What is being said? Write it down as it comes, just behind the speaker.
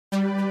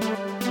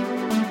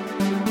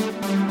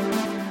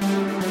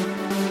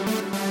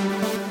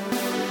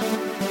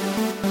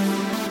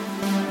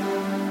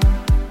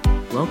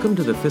Welcome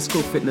to the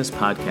Fiscal Fitness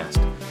Podcast,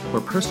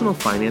 where personal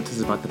finance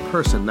is about the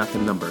person, not the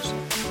numbers,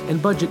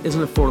 and budget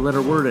isn't a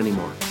four-letter word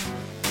anymore.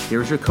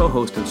 Here's your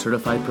co-host and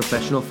certified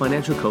professional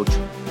financial coach,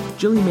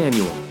 Jill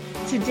Emanuel.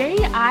 Today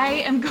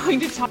I am going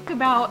to talk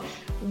about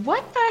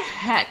what the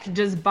heck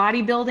does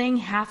bodybuilding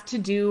have to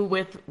do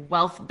with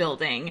wealth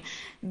building?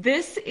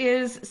 This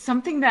is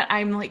something that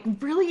I'm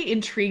really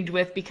intrigued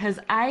with because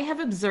I have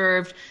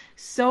observed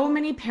so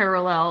many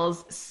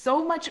parallels,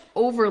 so much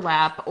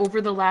overlap over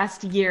the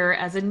last year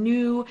as a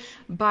new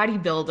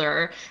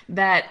bodybuilder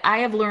that I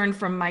have learned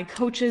from my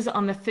coaches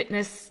on the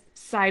fitness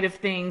side of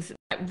things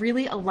that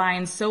really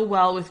aligns so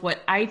well with what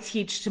I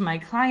teach to my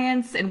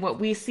clients and what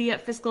we see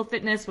at Fiscal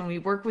Fitness when we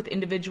work with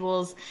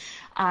individuals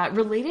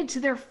related to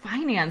their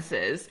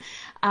finances.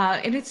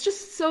 And it's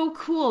just so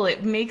cool.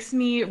 It makes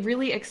me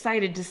really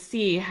excited to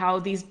see how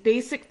these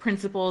basic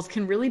principles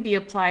can really be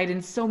applied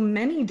in so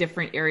many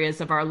different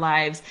areas of our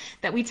lives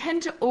that we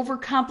tend to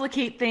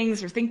overcomplicate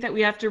things or think that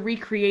we have to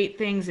recreate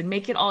things and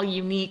make it all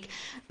unique.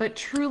 But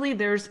truly,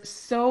 there's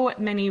so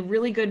many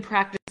really good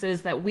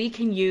practices that we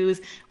can use,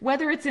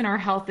 whether it's in our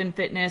health and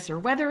fitness or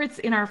whether it's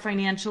in our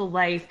financial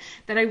life,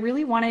 that I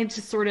really wanted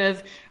to sort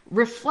of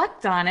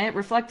reflect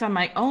on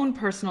my own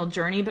personal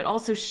journey, but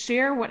also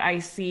share what I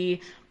see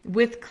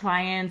with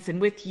clients and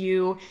with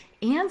you,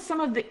 and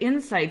some of the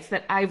insights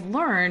that I've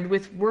learned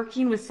with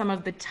working with some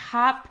of the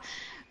top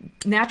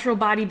natural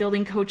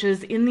bodybuilding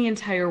coaches in the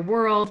entire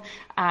world,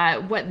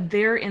 what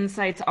their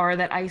insights are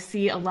that I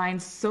see align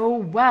so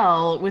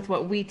well with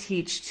what we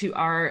teach to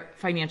our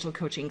financial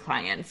coaching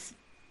clients.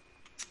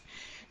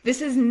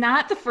 This is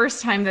not the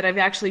first time that I've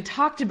actually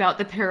talked about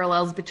the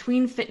parallels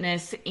between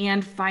fitness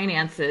and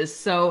finances.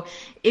 So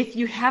if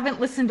you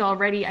haven't listened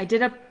already, I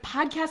did a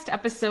podcast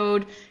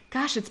episode,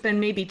 it's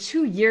been maybe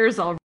 2 years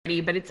already,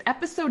 but it's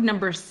episode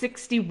number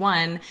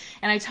 61.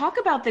 And I talk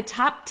about the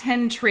top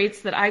 10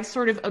 traits that I've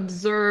sort of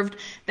observed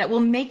that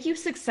will make you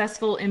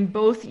successful in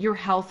both your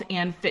health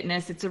and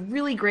fitness. It's a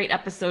really great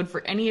episode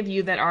for any of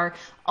you that are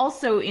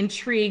also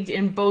intrigued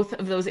in both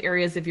of those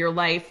areas of your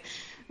life.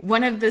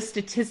 One of the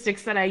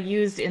statistics that I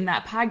used in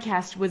that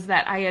podcast was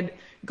that I had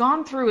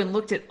gone through and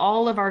looked at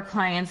all of our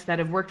clients that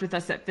have worked with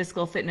us at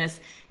Fiscal Fitness,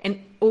 and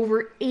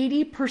over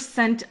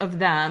 80% of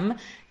them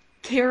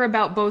care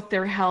about both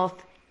their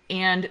health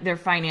and their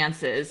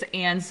finances.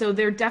 And so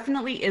there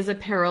definitely is a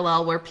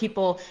parallel where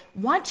people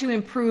want to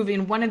improve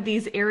in one of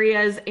these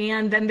areas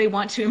and then they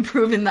want to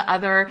improve in the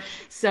other.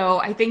 So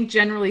I think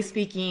generally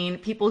speaking,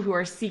 people who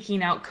are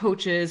seeking out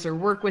coaches or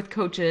work with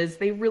coaches,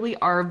 they really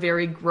are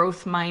very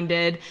growth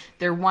minded.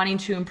 They're wanting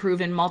to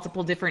improve in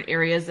multiple different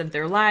areas of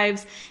their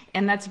lives.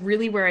 And that's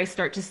really where I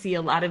start to see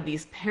a lot of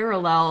these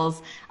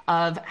parallels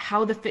of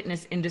how the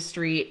fitness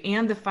industry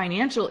and the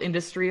financial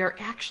industry are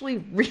actually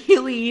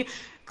really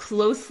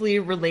closely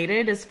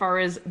related as far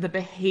as the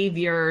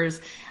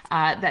behaviors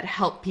that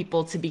help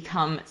people to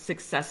become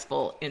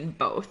successful in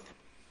both.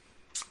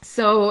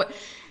 So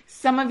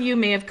some of you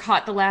may have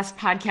caught the last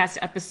podcast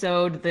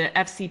episode, the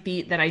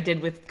FCP that I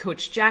did with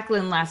Coach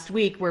Jacqueline last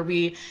week, where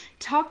we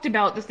talked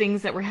about the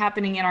things that were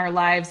happening in our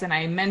lives. And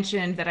I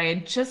mentioned that I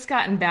had just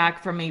gotten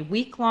back from a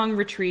week-long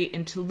retreat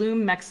in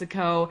Tulum,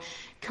 Mexico.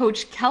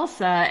 Coach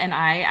Kelsa and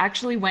I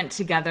actually went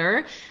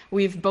together.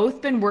 We've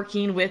both been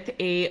working with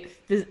a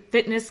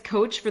fitness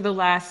coach for the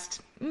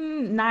last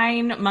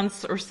 9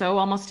 months or so,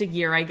 almost a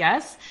year, I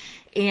guess.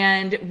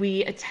 And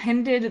we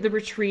attended the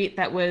retreat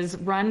that was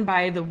run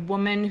by the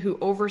woman who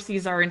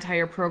oversees our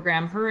entire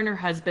program, her and her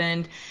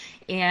husband,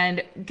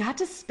 and got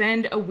to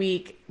spend a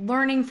week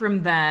learning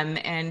from them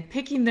and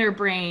picking their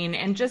brain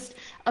and just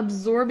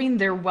absorbing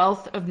their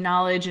wealth of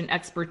knowledge and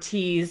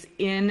expertise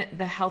in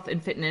the health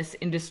and fitness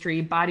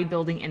industry,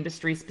 bodybuilding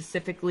industry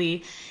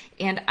specifically.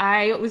 And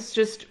I was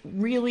just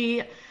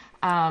really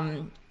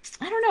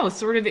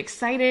sort of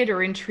excited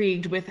or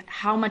intrigued with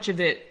how much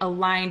of it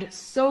aligned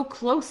so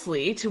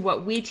closely to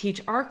what we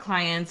teach our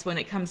clients when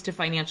it comes to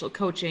financial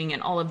coaching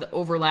and all of the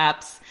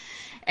overlaps.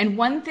 And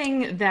one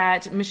thing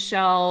that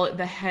Michelle,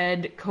 the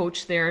head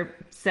coach there,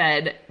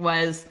 said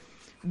was,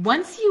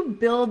 once you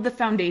build the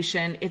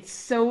foundation, it's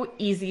so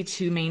easy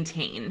to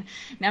maintain.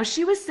 Now,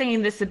 she was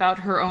saying this about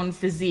her own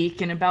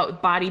physique and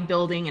about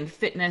bodybuilding and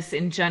fitness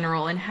in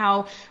general, and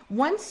how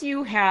once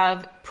you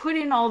have put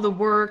in all the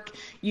work,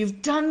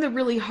 you've done the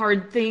really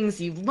hard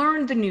things, you've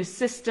learned the new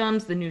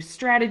systems, the new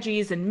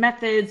strategies and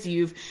methods,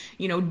 you've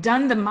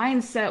done the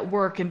mindset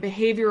work and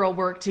behavioral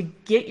work to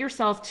get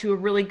yourself to a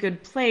really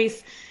good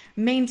place,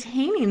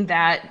 maintaining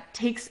that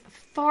takes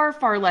far,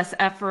 far less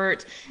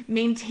effort.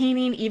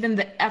 Maintaining even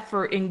the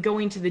effort in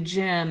going to the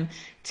gym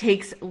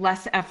takes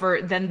less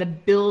effort than the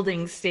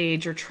building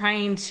stage or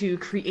trying to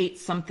create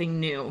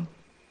something new.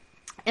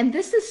 And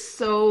this is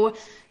so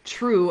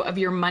true of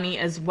your money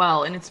as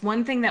well. And it's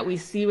one thing that we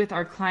see with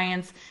our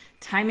clients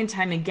time and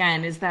time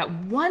again, is that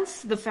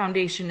once the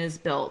foundation is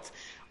built,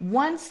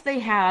 once they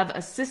have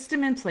a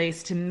system in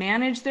place to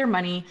manage their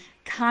money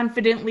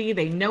confidently,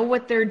 they know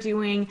what they're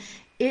doing,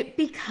 it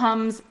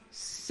becomes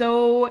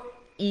so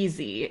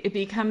easy. It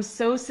becomes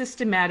so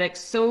systematic,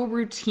 so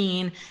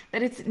routine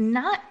that it's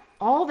not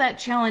all that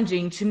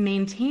challenging to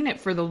maintain it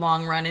for the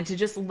long run and to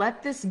just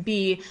let this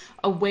be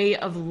a way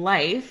of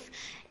life,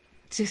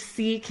 to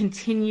see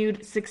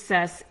continued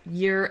success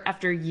year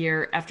after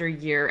year after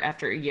year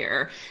after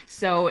year.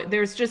 So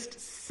there's just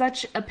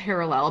such a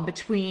parallel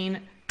between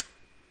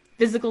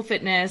physical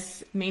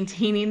fitness,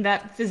 maintaining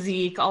that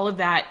physique, all of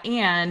that,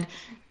 and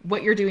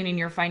what you're doing in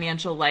your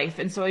financial life.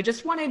 And so I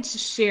just wanted to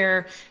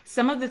share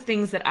some of the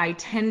things that I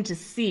tend to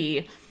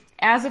see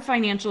as a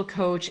financial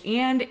coach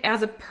and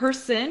as a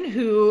person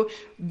who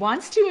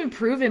wants to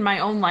improve in my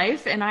own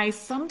life. And I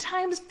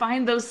sometimes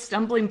find those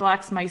stumbling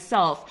blocks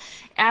myself,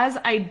 as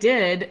I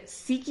did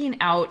seeking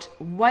out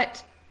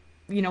what,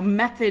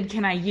 method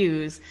can I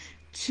use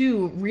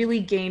to really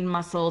gain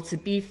muscle, to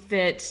be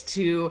fit,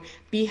 to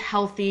be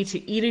healthy,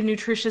 to eat a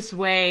nutritious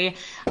way.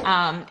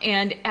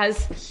 And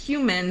as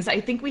humans, I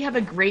think we have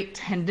a great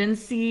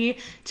tendency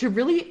to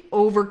really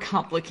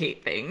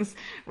overcomplicate things,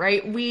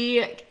 right?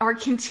 We are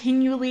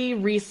continually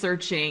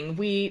researching.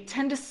 We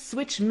tend to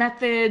switch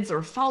methods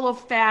or follow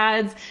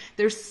fads.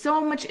 There's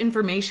so much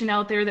information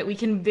out there that we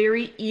can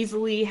very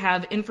easily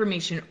have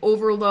information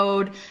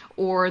overload,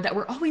 or that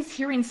we're always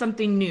hearing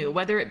something new,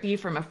 whether it be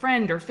from a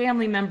friend or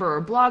family member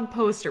or blog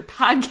post or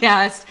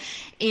podcast.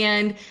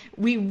 And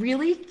we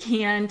really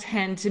can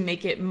tend to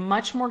make it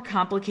much more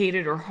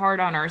complicated or hard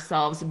on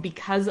ourselves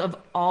because of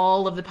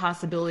all of the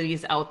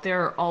possibilities out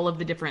there, all of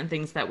the different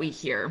things that we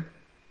hear.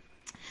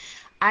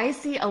 I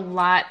see a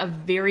lot of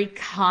very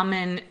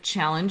common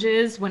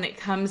challenges when it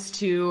comes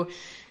to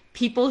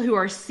people who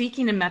are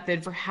seeking a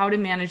method for how to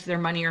manage their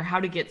money or how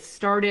to get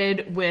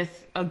started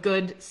with a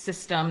good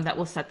system that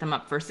will set them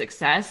up for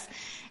success.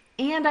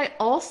 And I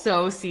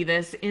also see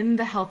this in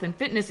the health and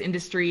fitness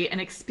industry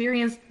and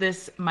experienced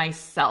this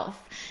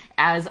myself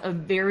as a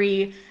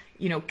very,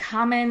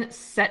 common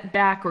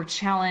setback or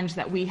challenge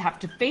that we have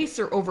to face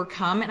or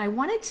overcome. And I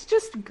wanted to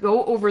just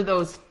go over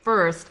those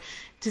first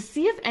to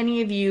see if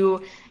any of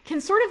you can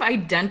sort of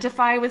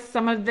identify with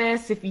some of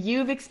this. If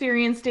you've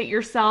experienced it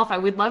yourself, I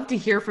would love to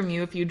hear from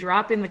you. If you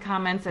drop in the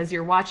comments as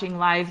you're watching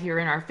live here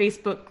in our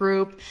Facebook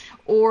group,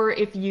 or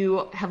if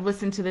you have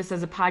listened to this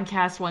as a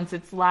podcast once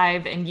it's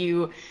live and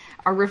you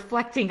are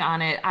reflecting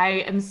on it, I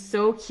am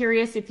so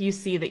curious if you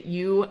see that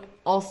you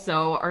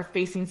also are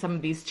facing some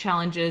of these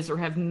challenges or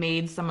have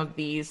made some of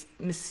these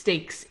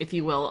mistakes, if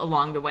you will,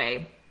 along the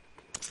way.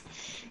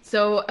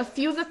 So a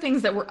few of the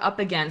things that we're up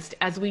against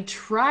as we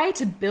try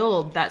to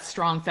build that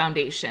strong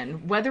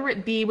foundation, whether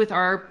it be with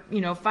our,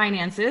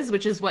 finances,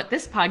 which is what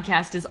this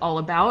podcast is all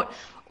about,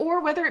 or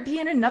whether it be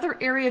in another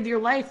area of your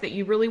life that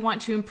you really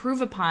want to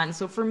improve upon.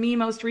 So for me,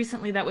 most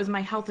recently, that was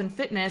my health and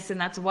fitness, and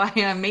that's why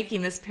I'm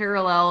making this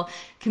parallel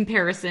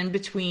comparison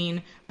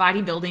between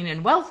bodybuilding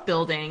and wealth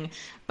building.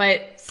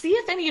 But see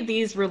if any of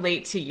these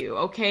relate to you,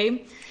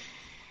 okay?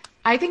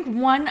 I think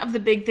one of the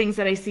big things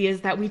that I see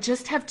is that we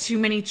just have too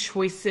many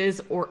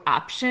choices or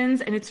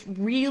options, and it's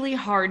really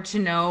hard to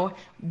know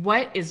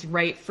what is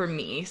right for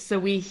me. So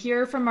we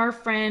hear from our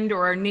friend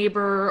or our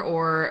neighbor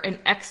or an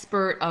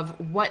expert of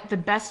what the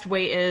best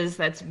way is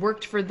that's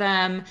worked for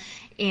them,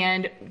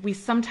 and we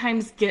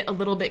sometimes get a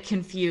little bit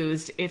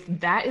confused if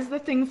that is the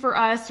thing for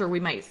us, or we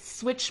might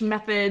switch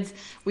methods.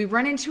 We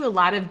run into a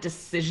lot of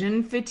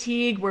decision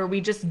fatigue where we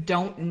just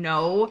don't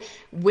know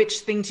which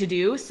thing to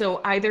do.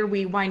 So either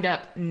we wind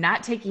up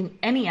not taking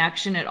any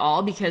action at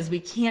all because we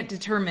can't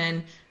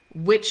determine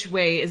which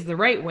way is the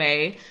right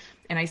way.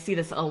 And I see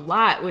this a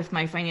lot with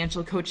my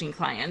financial coaching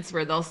clients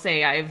where they'll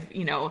say, I've,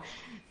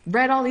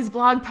 read all these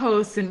blog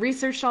posts and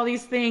researched all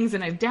these things,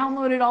 and I've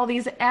downloaded all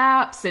these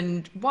apps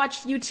and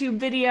watched YouTube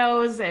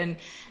videos, and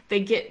they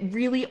get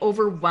really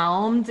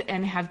overwhelmed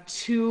and have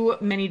too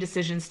many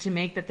decisions to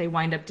make that they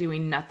wind up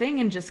doing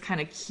nothing and just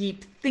kind of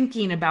keep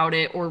thinking about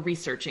it or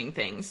researching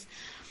things.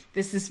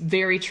 This is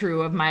very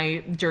true of my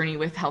journey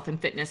with health and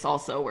fitness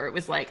also, where it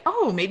was like,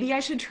 oh, maybe I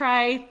should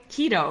try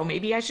keto.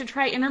 Maybe I should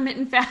try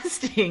intermittent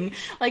fasting.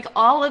 Like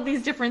all of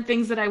these different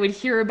things that I would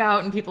hear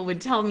about and people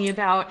would tell me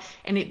about.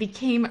 And it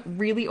became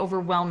really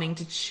overwhelming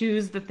to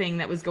choose the thing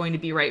that was going to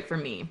be right for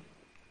me.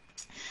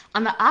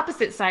 On the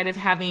opposite side of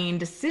having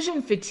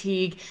decision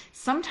fatigue,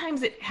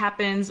 sometimes it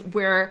happens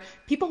where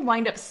people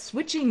wind up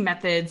switching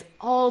methods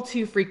all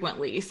too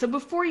frequently. So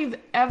before you've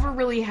ever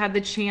really had the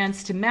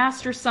chance to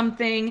master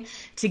something,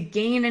 to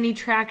gain any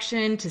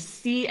traction, to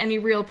see any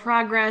real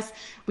progress,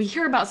 we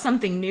hear about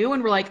something new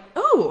and we're like,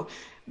 oh,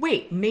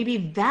 wait, maybe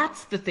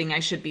that's the thing I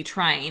should be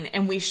trying.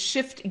 And we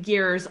shift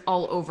gears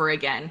all over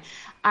again.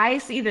 I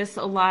see this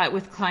a lot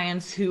with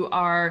clients who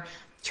are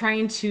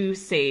trying to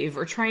save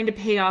or trying to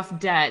pay off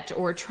debt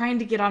or trying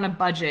to get on a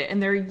budget,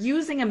 and they're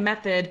using a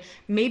method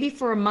maybe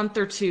for a month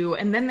or two,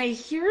 and then they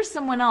hear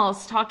someone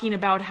else talking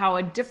about how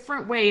a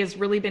different way has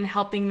really been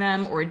helping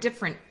them or a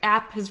different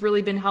app has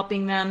really been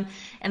helping them,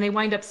 and they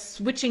wind up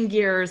switching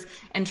gears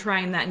and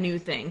trying that new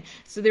thing.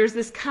 So there's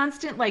this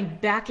constant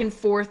like back and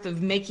forth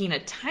of making a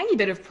tiny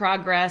bit of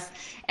progress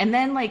and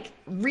then like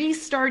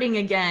restarting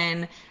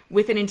again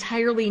with an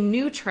entirely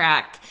new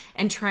track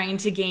and trying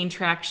to gain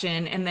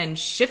traction and then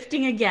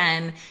shifting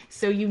again.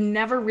 So you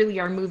never really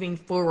are moving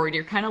forward.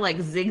 You're kind of like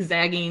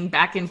zigzagging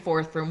back and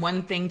forth from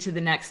one thing to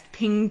the next,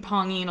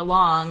 ping-ponging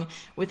along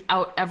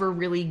without ever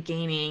really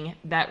gaining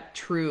that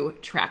true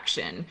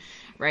traction,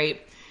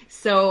 right?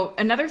 So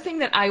another thing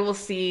that I will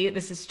see,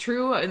 this is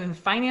true in the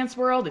finance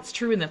world, it's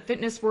true in the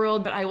fitness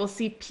world, but I will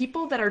see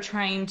people that are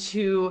trying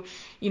to,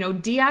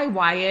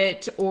 DIY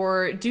it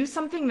or do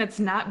something that's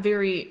not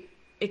very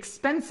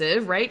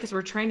expensive, right? Because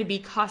we're trying to be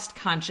cost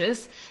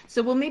conscious.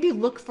 So we'll maybe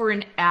look for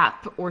an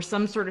app or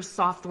some sort of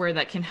software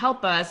that can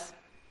help us.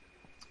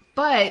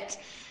 But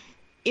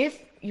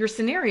if your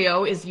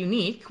scenario is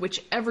unique,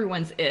 which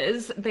everyone's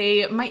is,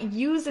 they might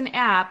use an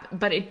app,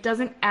 but it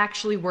doesn't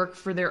actually work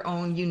for their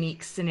own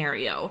unique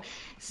scenario.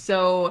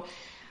 So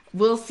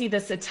we'll see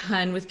this a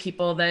ton with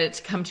people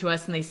that come to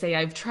us and they say,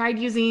 I've tried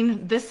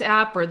using this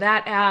app or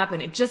that app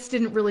and it just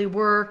didn't really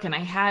work. And I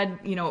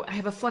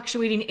have a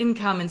fluctuating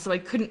income. And so I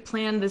couldn't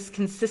plan this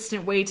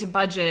consistent way to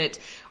budget,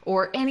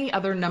 or any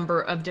other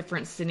number of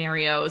different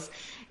scenarios.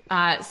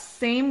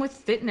 Same with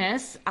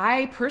fitness.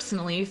 I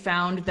personally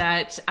found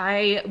that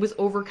I was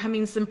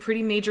overcoming some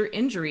pretty major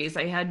injuries.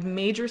 I had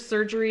major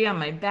surgery on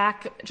my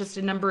back just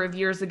a number of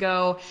years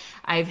ago.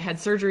 I've had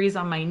surgeries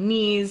on my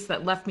knees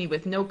that left me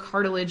with no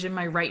cartilage in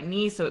my right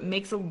knee. So it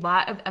makes a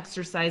lot of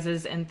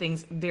exercises and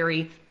things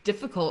very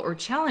difficult or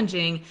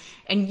challenging.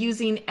 And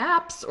using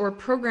apps or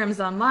programs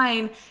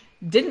online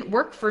didn't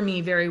work for me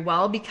very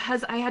well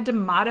because I had to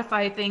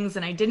modify things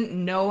and I didn't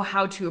know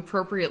how to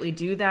appropriately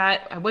do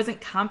that. I wasn't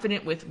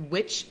confident with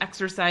which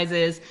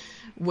exercises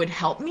would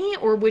help me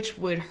or which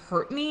would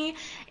hurt me.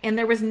 And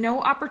there was no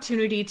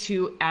opportunity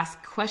to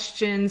ask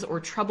questions or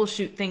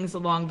troubleshoot things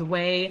along the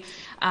way,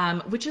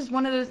 which is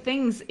one of the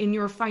things in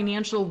your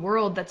financial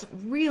world that's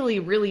really,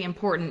 really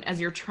important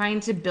as you're trying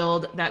to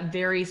build that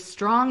very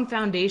strong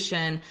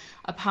foundation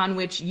upon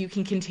which you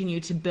can continue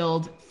to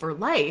build for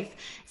life,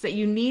 is that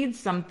you need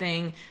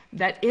something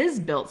that is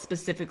built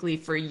specifically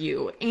for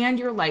you and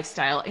your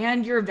lifestyle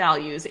and your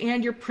values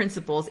and your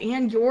principles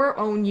and your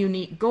own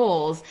unique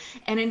goals.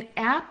 And an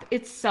app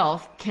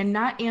itself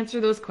cannot answer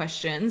those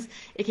questions.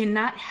 It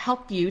cannot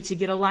help you to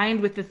get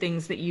aligned with the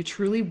things that you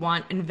truly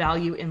want and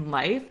value in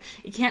life.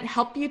 It can't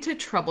help you to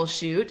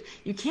troubleshoot.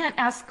 You can't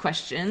ask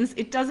questions.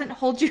 It doesn't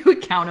hold you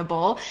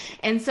accountable.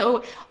 And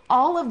so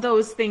all of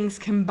those things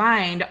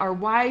combined are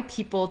why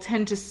people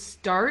tend to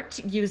start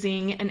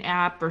using an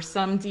app or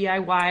some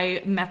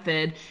DIY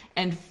method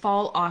and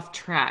fall off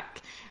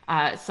track.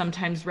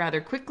 Sometimes rather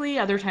quickly,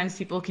 other times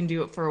people can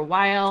do it for a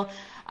while.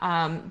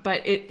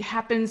 But it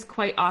happens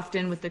quite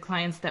often with the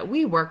clients that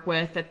we work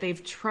with that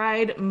they've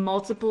tried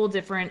multiple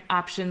different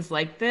options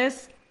like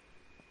this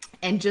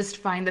and just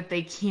find that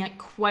they can't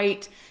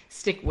quite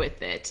stick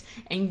with it.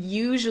 And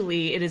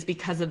usually it is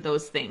because of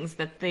those things,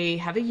 that they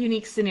have a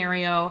unique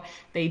scenario,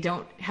 they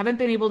haven't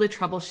been able to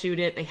troubleshoot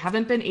it, they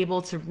haven't been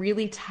able to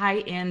really tie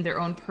in their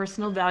own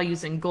personal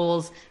values and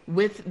goals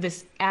with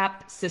this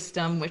app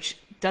system, which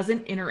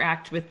doesn't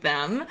interact with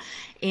them.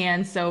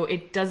 And so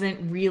it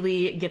doesn't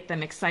really get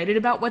them excited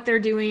about what they're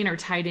doing or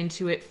tied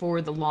into it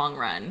for the long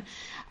run.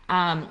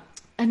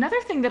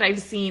 Another thing that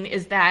I've seen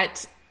is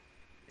that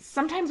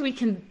sometimes we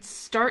can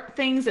start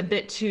things a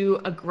bit too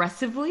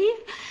aggressively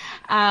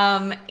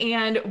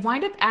and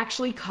wind up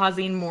actually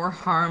causing more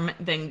harm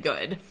than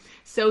good.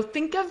 So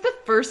think of the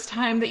first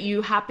time that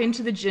you hop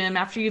into the gym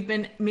after you've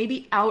been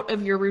maybe out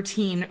of your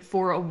routine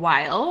for a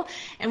while.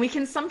 And we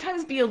can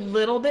sometimes be a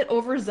little bit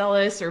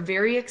overzealous or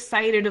very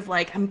excited of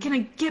like, I'm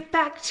going to get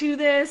back to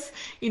this.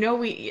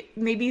 We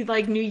maybe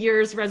like New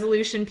Year's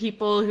resolution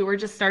people who were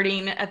just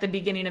starting at the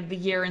beginning of the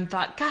year and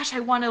thought, gosh, I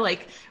want to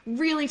like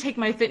really take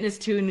my fitness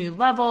to a new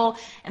level.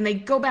 And they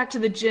go back to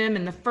the gym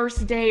and the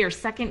first day or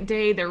second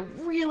day, they're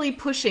really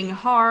pushing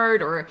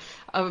hard, or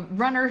a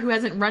runner who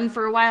hasn't run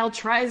for a while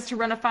tries to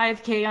run a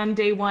 5K on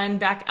day one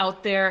back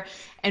out there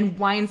and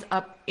winds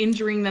up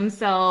injuring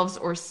themselves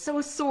or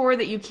so sore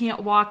that you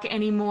can't walk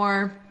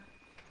anymore.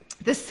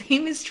 The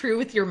same is true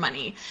with your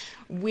money.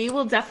 We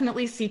will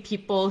definitely see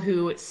people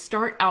who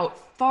start out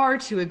far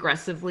too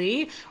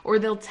aggressively, or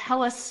they'll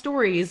tell us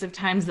stories of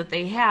times that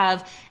they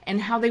have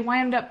and how they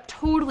wind up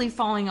totally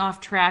falling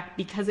off track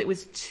because it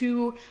was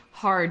too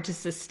hard to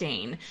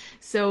sustain.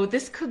 So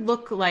this could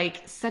look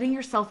like setting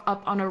yourself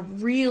up on a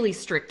really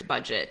strict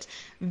budget,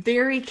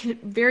 very,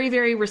 very,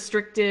 very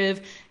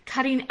restrictive,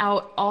 cutting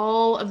out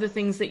all of the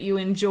things that you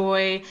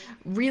enjoy,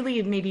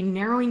 really maybe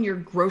narrowing your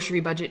grocery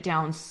budget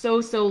down so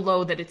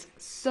low that it's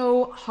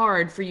so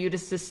hard for you to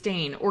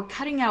sustain, or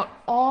cutting out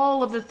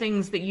all of the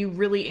things that you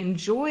really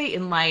enjoy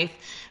in life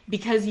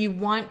because you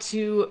want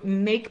to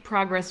make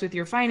progress with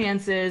your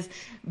finances,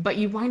 but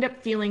you wind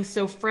up feeling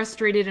so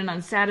frustrated and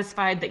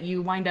unsatisfied that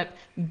you wind up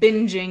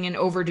binging and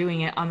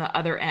overdoing it on the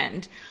other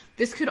end.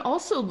 This could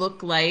also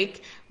look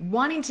like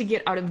wanting to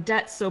get out of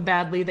debt so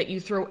badly that you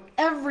throw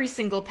every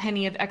single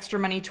penny of extra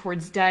money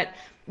towards debt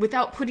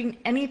without putting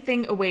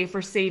anything away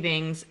for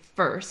savings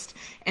first.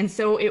 And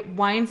so it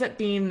winds up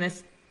being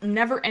this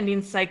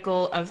never-ending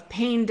cycle of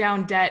paying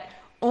down debt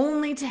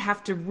only to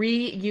have to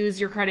reuse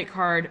your credit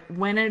card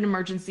when an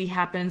emergency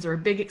happens or a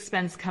big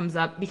expense comes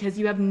up because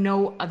you have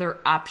no other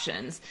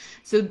options.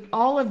 So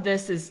all of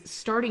this is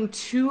starting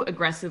too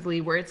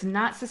aggressively where it's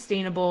not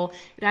sustainable.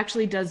 It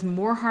actually does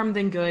more harm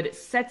than good. It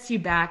sets you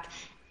back.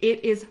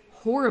 It is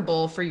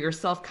horrible for your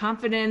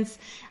self-confidence,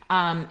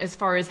 as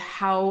far as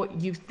how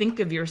you think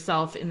of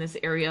yourself in this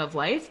area of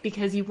life,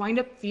 because you wind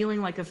up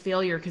feeling like a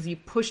failure because you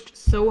pushed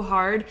so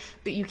hard,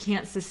 but you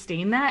can't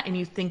sustain that and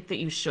you think that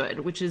you should,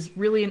 which is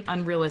really an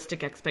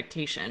unrealistic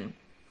expectation.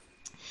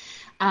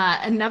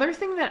 Another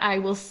thing that I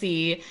will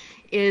see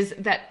is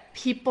that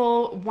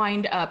people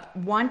wind up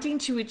wanting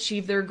to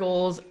achieve their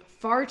goals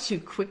far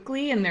too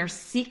quickly, and they're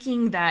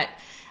seeking that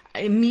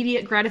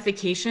immediate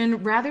gratification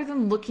rather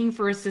than looking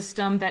for a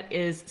system that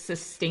is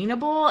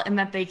sustainable and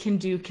that they can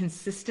do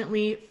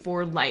consistently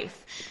for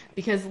life.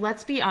 Because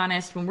let's be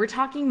honest, when we're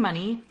talking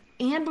money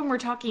and when we're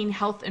talking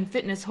health and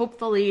fitness,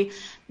 hopefully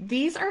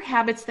these are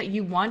habits that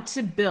you want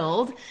to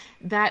build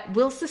that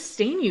will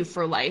sustain you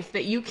for life,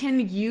 that you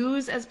can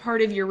use as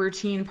part of your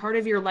routine, part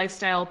of your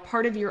lifestyle,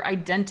 part of your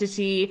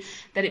identity,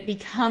 that it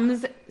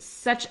becomes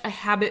such a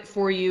habit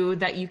for you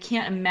that you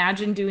can't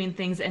imagine doing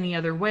things any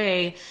other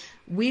way.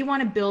 We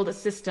want to build a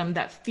system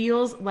that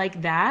feels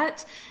like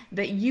that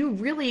you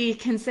really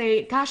can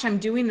say, gosh, I'm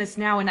doing this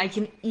now and I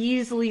can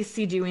easily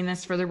see doing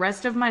this for the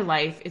rest of my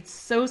life. It's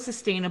so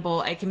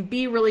sustainable. I can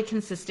be really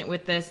consistent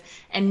with this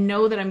and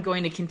know that I'm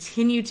going to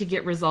continue to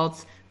get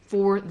results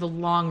for the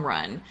long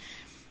run.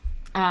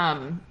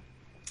 And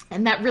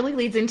that really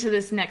leads into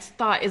this next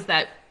thought, is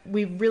that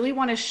we really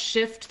want to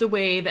shift the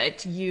way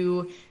that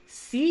you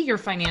see your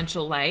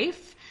financial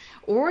life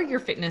or your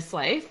fitness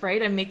life,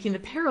 right? I'm making the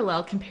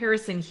parallel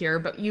comparison here,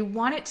 but you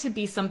want it to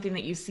be something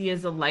that you see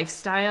as a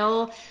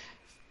lifestyle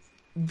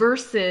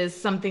versus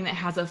something that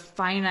has a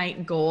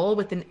finite goal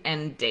with an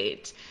end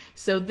date.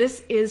 So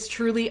this is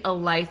truly a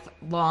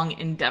lifelong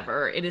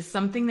endeavor. It is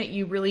something that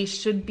you really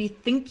should be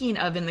thinking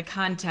of in the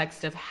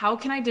context of, how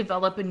can I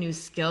develop a new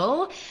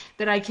skill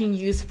that I can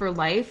use for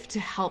life to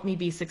help me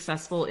be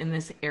successful in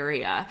this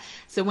area?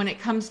 So when it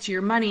comes to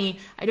your money,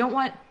 I don't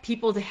want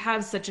people to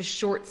have such a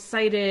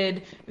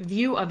short-sighted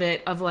view of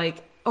it, of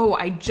like, oh,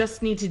 I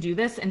just need to do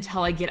this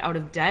until I get out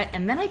of debt,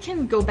 and then I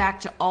can go back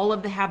to all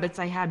of the habits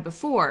I had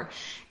before.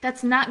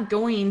 That's not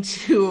going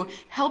to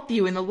help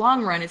you in the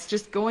long run. It's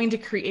just going to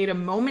create a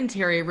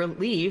momentary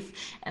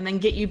relief and then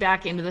get you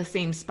back into the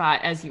same spot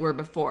as you were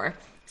before.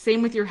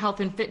 Same with your health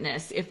and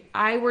fitness. If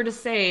I were to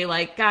say,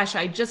 like, gosh,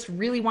 I just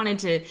really wanted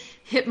to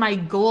hit my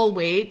goal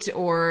weight,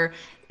 or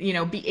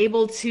be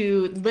able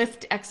to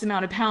lift X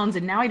amount of pounds,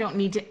 and now I don't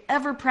need to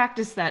ever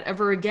practice that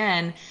ever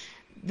again,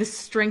 the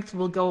strength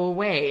will go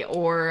away,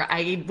 or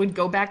I would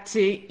go back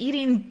to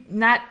eating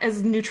not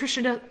as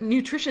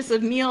nutritious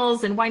of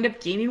meals and wind up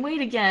gaining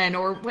weight again,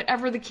 or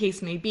whatever the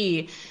case may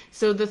be.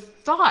 So the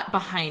thought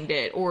behind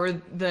it, or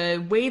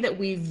the way that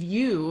we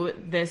view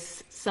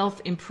this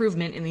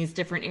self-improvement in these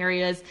different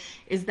areas,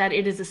 is that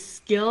it is a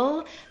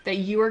skill that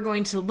you are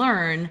going to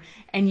learn,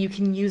 and you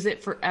can use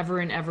it forever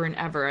and ever and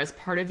ever as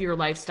part of your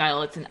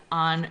lifestyle. It's an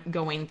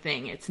ongoing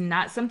thing. It's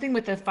not something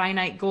with a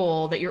finite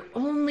goal that you're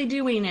only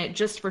doing it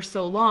just for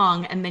so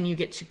long and then you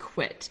get to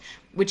quit,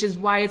 which is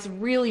why it's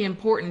really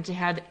important to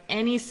have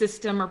any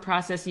system or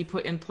process you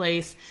put in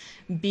place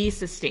be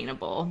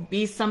sustainable,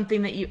 be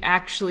something that you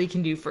actually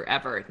can do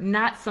forever,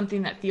 not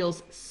something that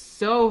feels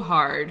so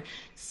hard,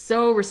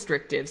 so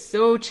restrictive,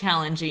 so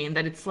challenging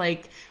that it's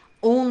like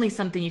only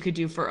something you could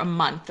do for a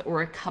month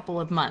or a couple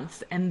of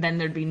months, and then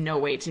there'd be no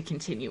way to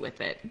continue with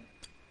it.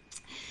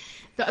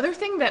 The other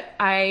thing that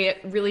I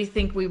really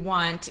think we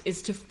want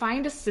is to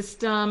find a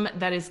system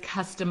that is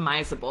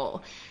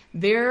customizable.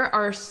 There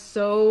are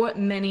so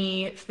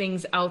many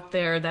things out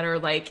there that are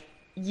like,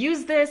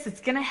 use this,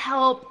 it's going to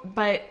help,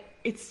 but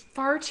it's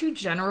far too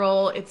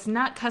general. It's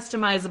not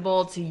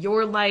customizable to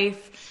your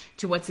life,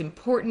 to what's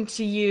important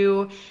to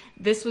you.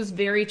 This was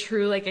very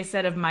true, like I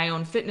said, of my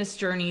own fitness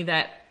journey,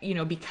 that,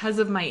 because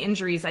of my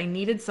injuries, I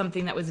needed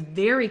something that was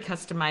very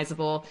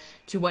customizable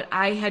to what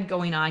I had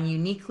going on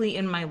uniquely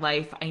in my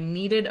life. I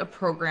needed a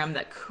program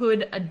that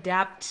could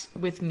adapt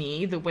with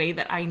me the way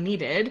that I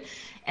needed.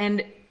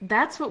 And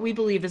that's what we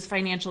believe as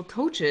financial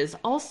coaches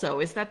also,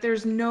 is that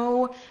there's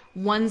no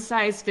one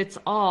size fits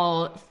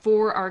all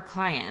for our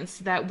clients,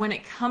 that when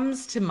it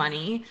comes to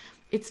money,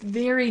 it's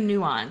very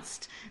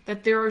nuanced,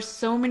 that there are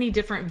so many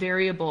different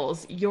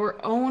variables.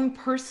 Your own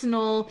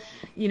personal,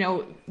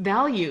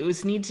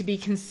 values need to be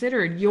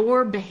considered,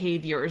 your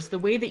behaviors, the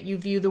way that you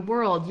view the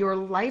world, your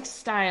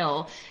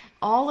lifestyle.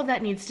 All of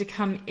that needs to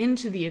come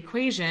into the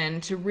equation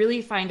to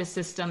really find a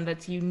system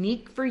that's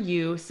unique for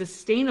you,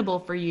 sustainable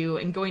for you,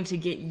 and going to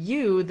get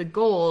you the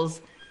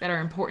goals that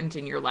are important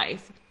in your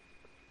life.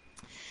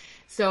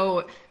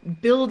 So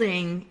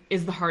building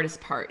is the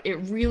hardest part. It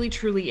really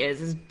truly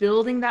is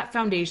building that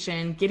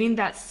foundation, getting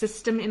that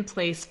system in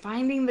place,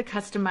 finding the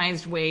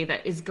customized way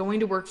that is going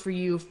to work for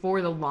you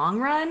for the long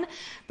run.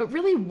 But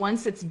really,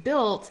 once it's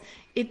built,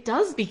 it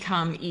does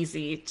become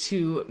easy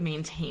to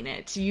maintain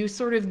it. You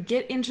sort of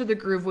get into the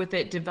groove with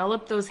it,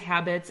 develop those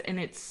habits, and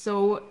it's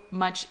so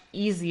much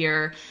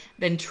easier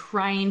than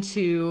trying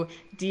to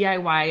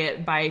DIY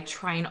it by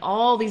trying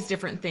all these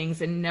different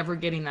things and never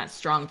getting that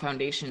strong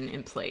foundation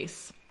in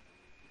place.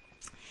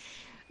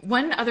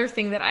 One other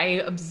thing that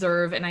I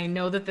observe, and I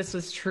know that this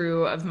was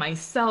true of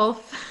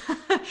myself,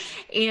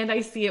 and I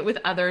see it with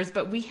others,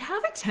 but we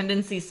have a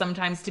tendency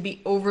sometimes to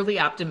be overly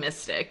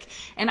optimistic.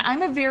 And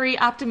I'm a very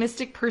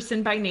optimistic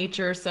person by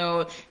nature,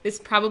 so this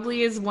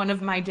probably is one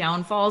of my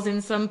downfalls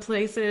in some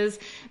places,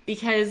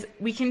 because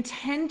we can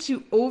tend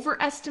to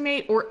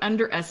overestimate or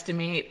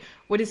underestimate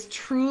what is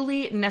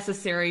truly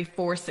necessary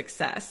for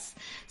success.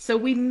 So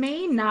we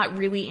may not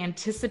really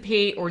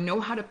anticipate or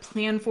know how to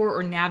plan for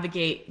or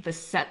navigate the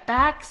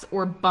setbacks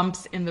or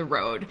bumps in the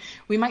road.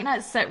 We might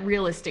not set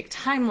realistic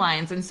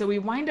timelines, and so we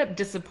wind up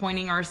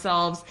disappointing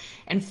ourselves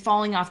and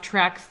falling off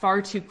track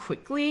far too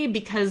quickly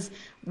because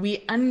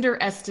we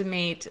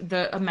underestimate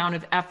the amount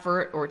of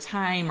effort or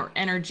time or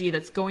energy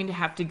that's going to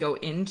have to go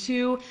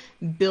into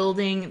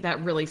building that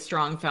really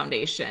strong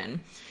foundation.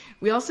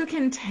 We also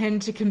can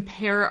tend to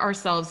compare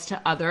ourselves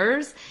to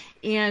others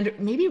and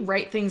maybe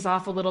write things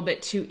off a little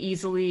bit too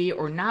easily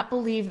or not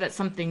believe that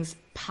something's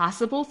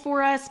possible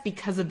for us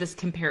because of this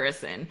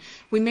comparison.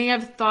 We may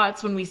have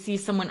thoughts when we see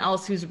someone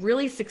else who's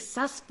really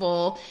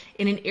successful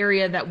in an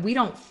area that we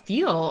don't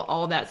feel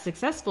all that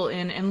successful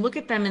in and look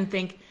at them and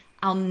think,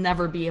 I'll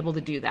never be able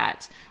to do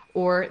that.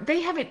 Or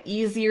they have it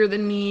easier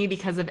than me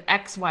because of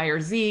X, Y, or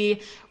Z.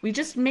 We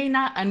just may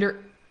not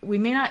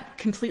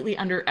completely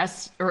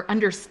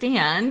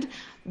understand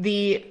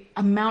the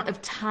amount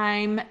of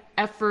time,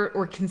 effort,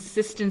 or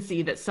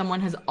consistency that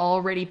someone has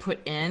already put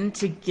in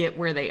to get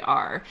where they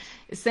are.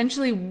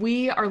 Essentially,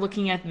 we are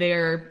looking at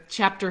their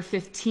chapter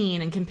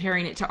 15 and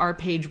comparing it to our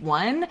page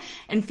 1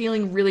 and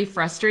feeling really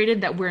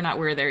frustrated that we're not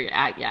where they're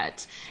at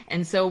yet.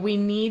 And so we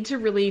need to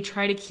really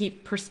try to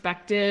keep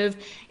perspective.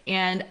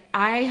 And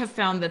I have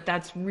found that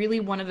that's really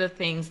one of the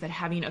things that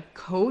having a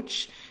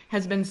coach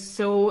has been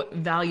so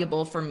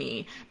valuable for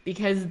me,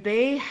 because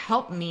they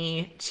help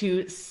me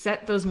to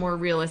set those more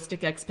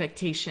realistic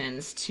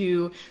expectations,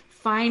 to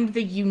find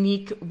the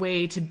unique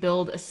way to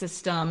build a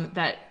system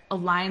that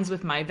aligns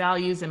with my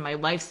values and my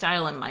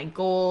lifestyle and my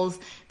goals.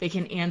 They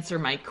can answer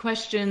my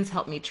questions,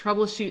 help me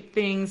troubleshoot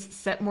things,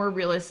 set more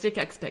realistic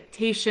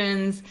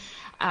expectations,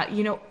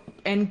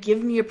 and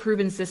give me a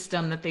proven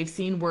system that they've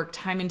seen work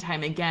time and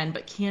time again,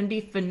 but can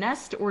be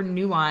finessed or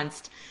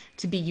nuanced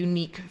to be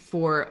unique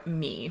for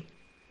me.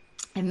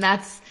 And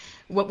that's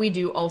what we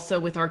do also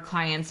with our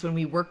clients when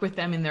we work with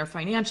them in their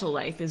financial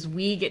life, is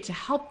we get to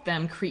help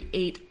them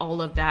create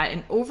all of that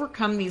and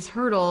overcome these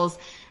hurdles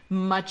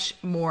much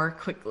more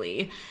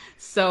quickly.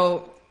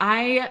 So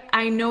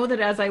I know that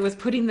as I was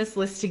putting this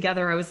list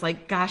together, I was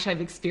like, gosh,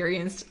 I've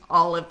experienced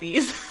all of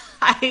these.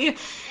 I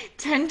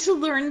tend to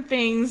learn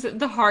things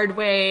the hard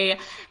way.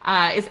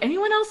 Is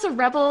anyone else a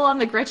rebel on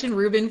the Gretchen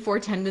Rubin 4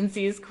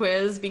 Tendencies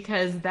quiz?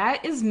 Because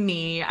that is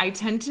me. I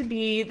tend to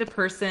be the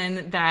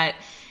person that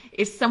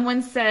if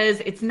someone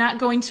says it's not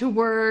going to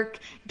work,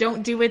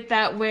 don't do it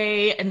that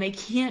way, and they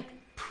can't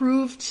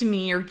prove to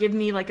me or give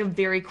me like a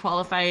very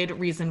qualified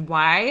reason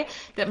why,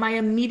 that my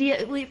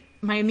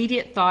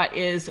immediate thought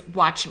is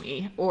watch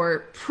me or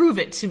prove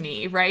it to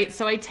me, right?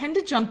 So I tend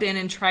to jump in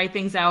and try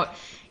things out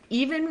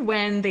even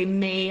when they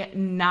may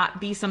not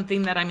be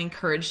something that I'm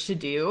encouraged to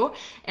do.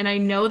 And I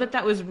know that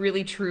that was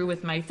really true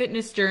with my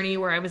fitness journey,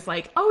 where I was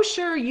like, oh,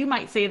 sure, you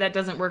might say that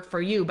doesn't work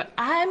for you, but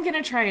I'm going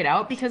to try it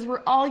out because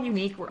we're all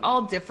unique. We're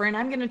all different.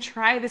 I'm going to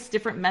try this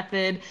different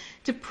method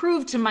to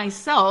prove to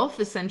myself,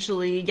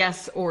 essentially,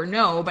 yes or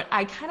no, but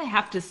I kind of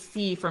have to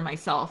see for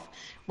myself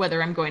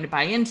whether I'm going to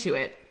buy into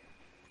it.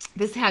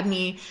 This had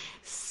me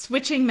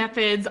switching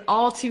methods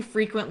all too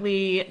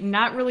frequently,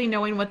 not really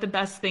knowing what the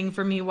best thing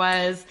for me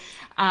was.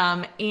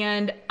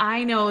 And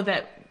I know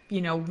that,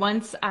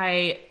 once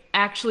I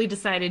actually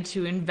decided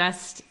to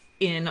invest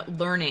in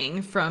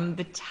learning from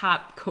the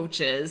top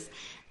coaches,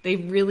 they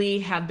really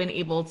have been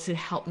able to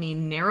help me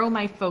narrow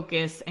my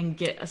focus and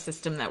get a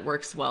system that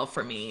works well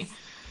for me.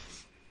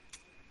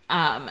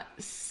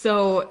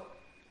 So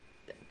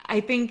I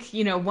think,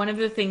 one of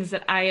the things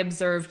that I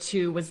observed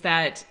too was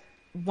that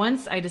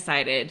once I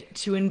decided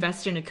to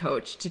invest in a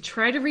coach, to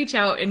try to reach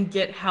out and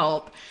get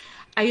help,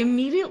 I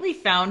immediately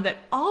found that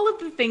all of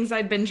the things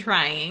I'd been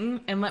trying,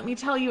 and let me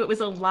tell you, it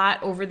was a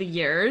lot over the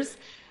years,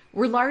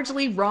 were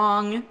largely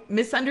wrong,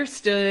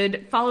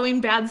 misunderstood,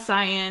 following bad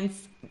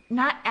science,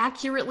 not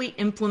accurately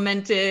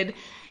implemented.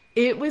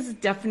 It was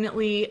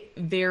definitely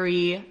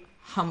very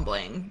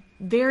humbling,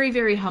 very,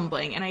 very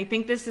humbling. And I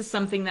think this is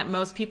something that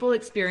most people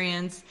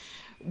experience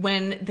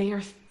when they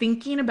are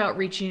thinking about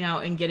reaching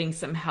out and getting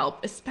some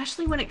help,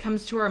 especially when it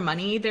comes to our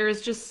money. There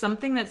is just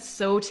something that's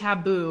so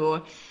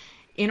taboo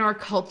in our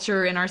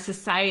culture, in our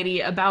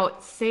society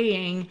about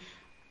saying,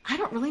 I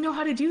don't really know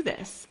how to do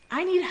this.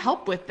 I need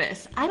help with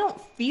this. I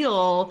don't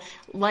feel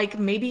like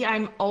maybe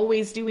I'm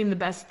always doing the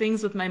best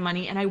things with my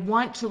money and I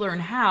want to learn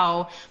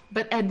how,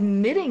 but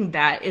admitting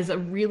that is a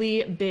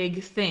really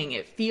big thing.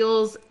 It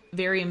feels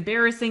very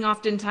embarrassing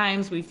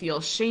oftentimes. We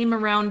feel shame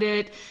around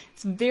it.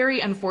 It's very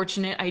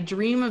unfortunate. I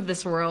dream of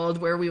this world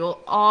where we will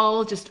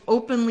all just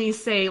openly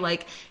say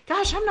like,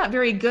 gosh, I'm not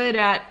very good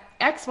at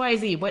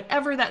XYZ,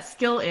 whatever that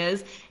skill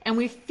is, and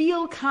we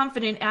feel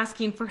confident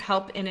asking for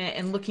help in it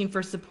and looking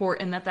for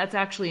support, and that's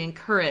actually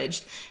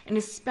encouraged, and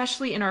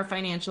especially in our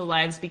financial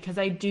lives, because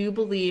I do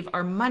believe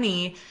our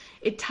money,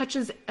 it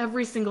touches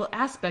every single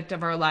aspect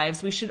of our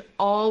lives. We should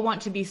all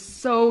want to be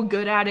so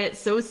good at it,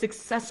 so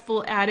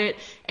successful at it,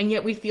 and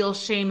yet we feel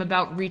shame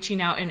about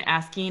reaching out and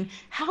asking,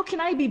 how can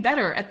I be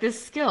better at this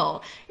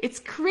skill? It's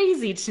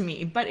crazy to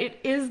me, but it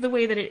is the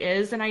way that it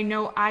is, and I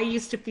know I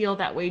used to feel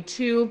that way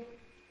too.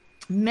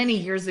 Many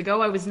years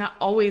ago, I was not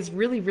always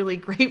really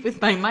great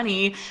with my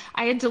money.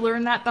 I had to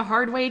learn that the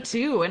hard way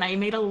too. And I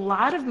made a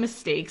lot of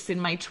mistakes in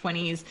my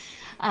 20s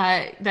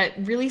that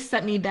really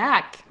set me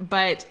back.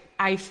 But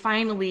I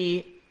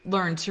finally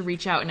learned to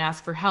reach out and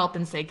ask for help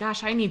and say,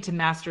 gosh, I need to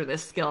master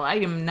this skill. I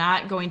am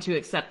not going to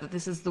accept that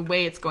this is the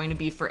way it's going to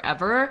be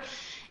forever.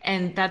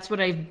 And that's what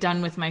I've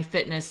done with my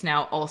fitness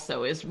now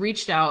also, is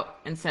reached out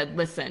and said,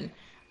 listen,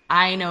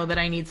 I know that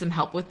I need some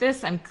help with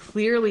this. I'm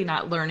clearly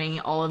not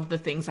learning all of the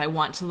things I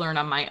want to learn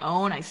on my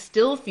own. I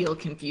still feel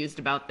confused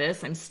about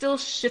this. I'm still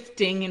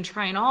shifting and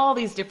trying all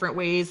these different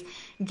ways,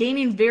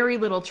 gaining very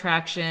little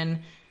traction.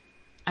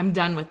 I'm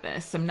done with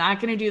this. I'm not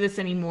going to do this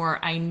anymore.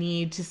 I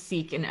need to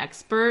seek an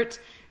expert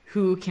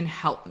who can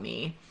help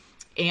me.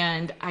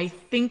 And I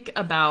think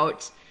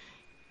about,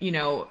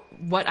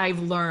 what I've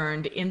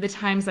learned in the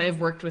times I've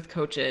worked with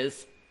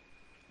coaches.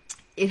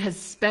 It has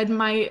sped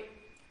my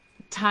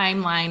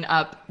timeline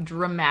up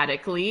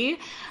dramatically.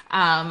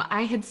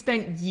 I had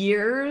spent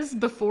years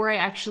before I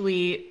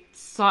actually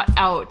sought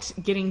out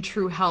getting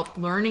true help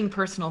learning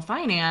personal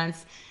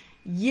finance,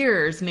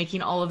 years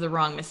making all of the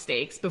wrong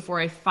mistakes before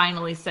I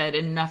finally said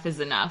enough is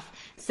enough.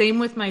 Same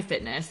with my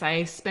fitness.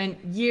 I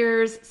spent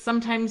years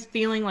sometimes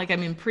feeling like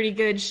I'm in pretty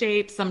good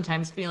shape,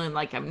 sometimes feeling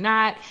like I'm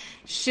not,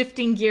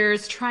 shifting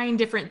gears, trying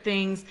different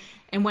things.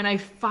 And when I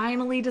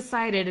finally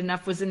decided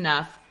enough was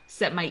enough,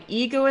 set my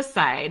ego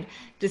aside,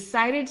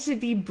 decided to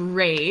be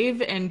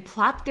brave and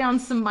plop down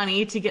some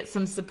money to get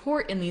some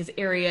support in these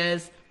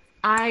areas,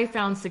 I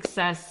found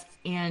success,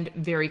 and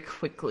very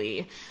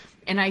quickly.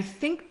 And I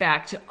think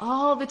back to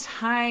all the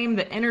time,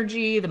 the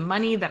energy, the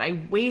money that I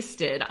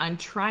wasted on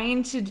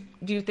trying to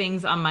do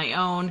things on my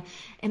own.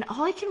 And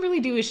all I can really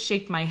do is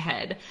shake my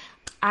head.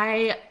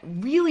 I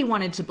really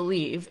wanted to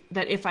believe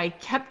that if I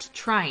kept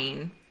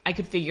trying, I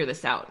could figure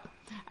this out.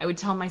 I would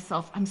tell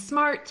myself, I'm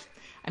smart,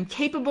 I'm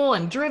capable,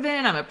 I'm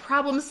driven, I'm a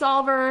problem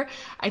solver.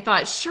 I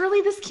thought,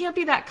 surely this can't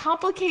be that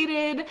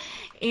complicated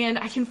and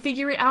I can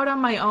figure it out on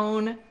my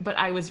own, but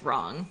I was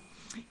wrong.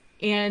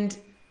 And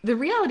the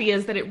reality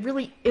is that it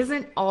really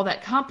isn't all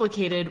that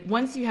complicated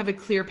once you have a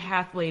clear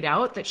path laid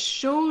out that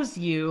shows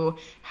you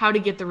how to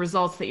get the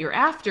results that you're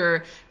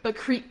after, but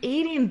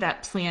creating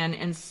that plan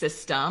and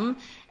system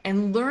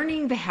and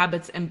learning the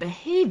habits and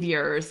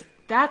behaviors,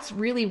 that's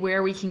really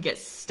where we can get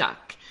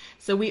stuck.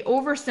 So we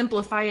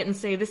oversimplify it and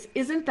say, this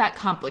isn't that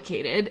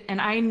complicated. And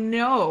I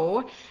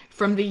know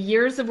from the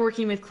years of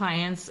working with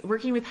clients,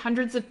 working with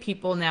hundreds of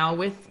people now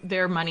with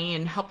their money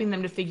and helping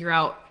them to figure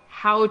out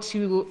how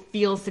to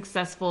feel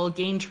successful,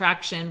 gain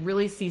traction,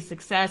 really see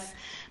success,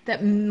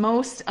 that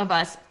most of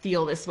us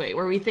feel this way,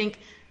 where we think,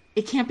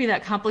 it can't be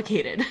that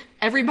complicated.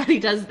 Everybody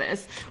does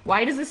this.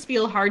 Why does this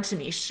feel hard to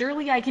me?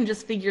 Surely I can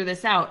just figure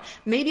this out.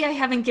 Maybe I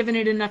haven't given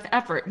it enough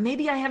effort.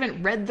 Maybe I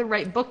haven't read the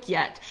right book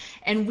yet.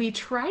 And we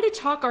try to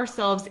talk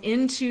ourselves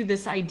into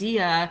this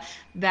idea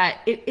that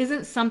it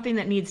isn't something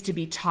that needs to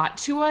be taught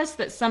to us,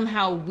 that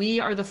somehow we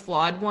are the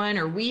flawed one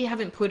or we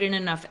haven't put in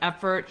enough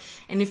effort.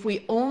 And if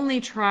we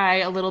only try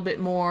a little bit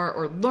more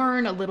or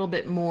learn a little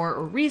bit more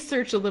or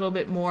research a little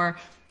bit more,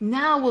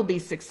 now we'll be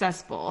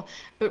successful.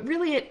 But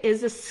really it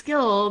is a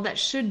skill that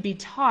should be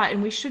taught,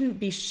 and we shouldn't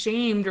be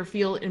shamed or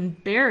feel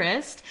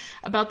embarrassed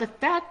about the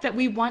fact that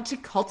we want to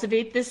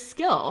cultivate this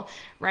skill,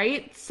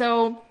 right?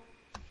 So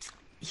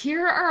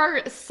here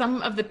are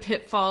some of the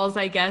pitfalls,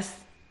 I guess,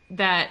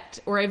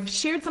 or I've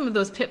shared some of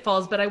those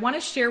pitfalls, but I want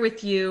to share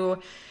with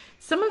you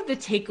some of the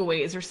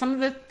takeaways or some of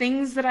the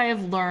things that I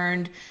have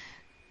learned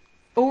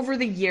over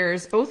the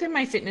years, both in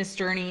my fitness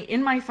journey,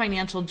 in my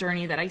financial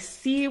journey, that I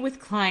see with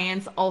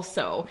clients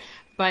also.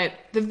 But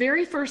the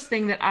very first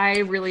thing that I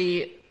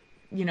really,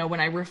 when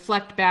I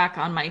reflect back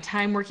on my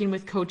time working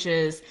with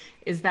coaches,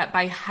 is that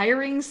by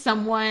hiring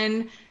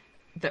someone,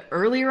 the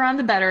earlier on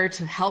the better,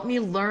 to help me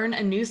learn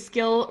a new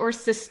skill or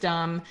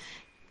system,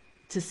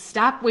 to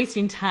stop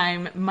wasting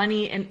time,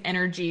 money, and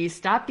energy,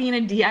 stop being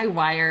a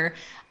DIYer,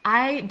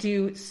 I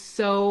do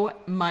so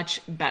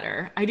much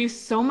better. I do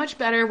so much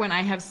better when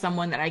I have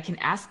someone that I can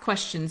ask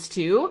questions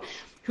to,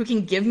 who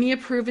can give me a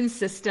proven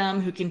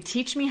system, who can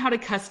teach me how to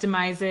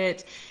customize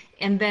it,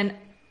 and then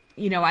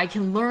I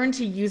can learn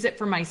to use it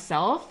for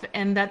myself,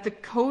 and that the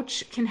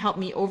coach can help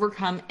me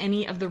overcome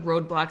any of the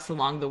roadblocks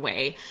along the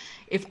way.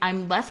 If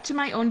I'm left to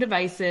my own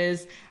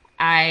devices,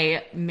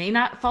 I may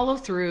not follow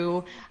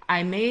through.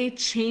 I may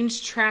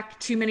change track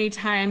too many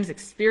times,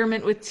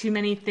 experiment with too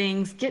many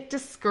things, get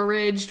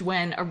discouraged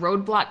when a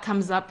roadblock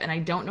comes up and I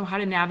don't know how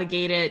to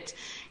navigate it.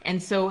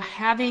 And so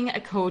having a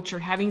coach or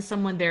having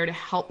someone there to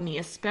help me,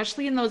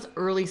 especially in those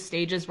early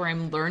stages where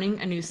I'm learning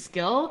a new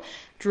skill,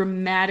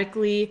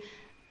 dramatically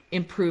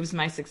improves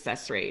my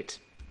success rate.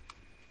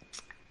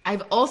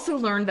 I've also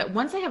learned that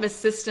once I have a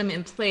system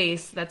in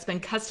place that's been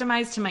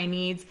customized to my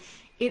needs,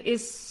 it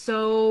is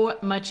so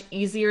much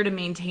easier to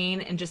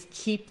maintain and just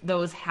keep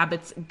those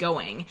habits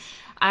going.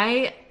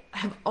 I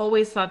have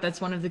always thought that's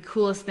one of the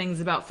coolest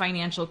things about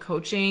financial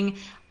coaching.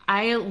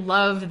 I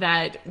love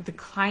that the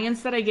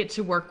clients that I get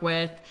to work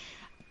with,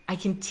 I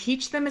can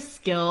teach them a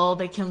skill,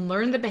 they can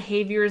learn the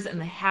behaviors and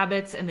the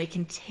habits, and they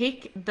can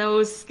take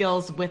those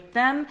skills with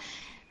them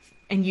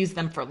and use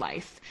them for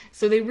life.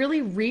 So they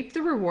really reap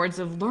the rewards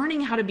of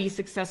learning how to be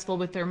successful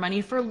with their money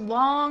for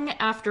long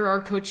after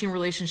our coaching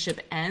relationship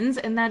ends.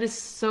 And that is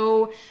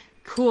so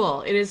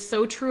cool. It is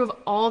so true of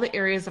all the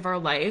areas of our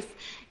life.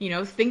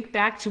 Think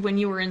back to when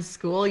you were in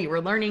school, you were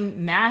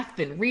learning math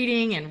and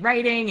reading and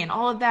writing and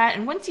all of that.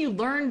 And once you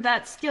learned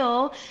that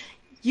skill,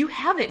 you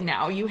have it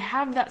now. You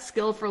have that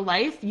skill for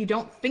life. You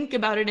don't think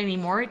about it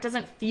anymore. It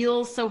doesn't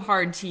feel so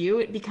hard to you.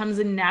 It becomes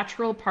a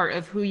natural part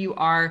of who you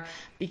are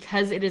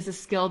because it is a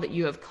skill that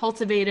you have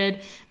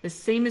cultivated. The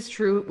same is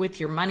true with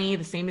your money.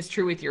 The same is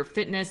true with your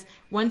fitness.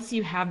 Once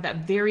you have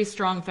that very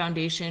strong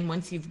foundation,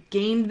 once you've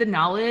gained the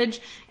knowledge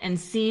and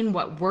seen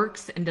what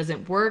works and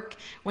doesn't work,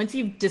 once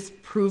you've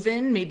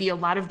disproven maybe a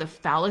lot of the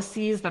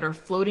fallacies that are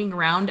floating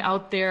around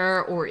out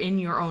there or in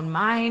your own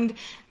mind,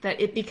 that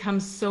it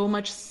becomes so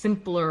much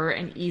simpler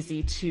and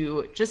easy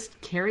to just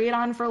carry it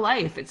on for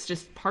life. It's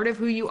just part of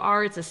who you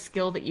are. It's a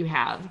skill that you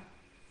have.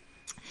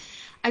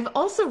 I've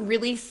also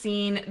really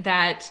seen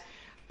that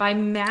by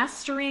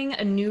mastering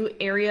a new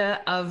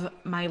area of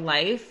my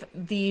life,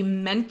 the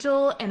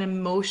mental and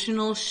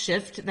emotional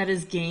shift that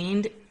is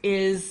gained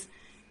is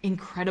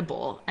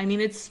incredible. I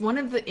mean, it's one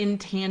of the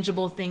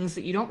intangible things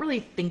that you don't really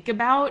think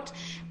about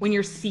when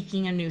you're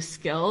seeking a new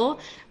skill,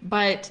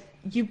 but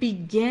you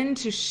begin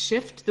to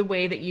shift the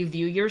way that you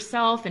view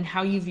yourself and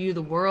how you view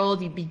the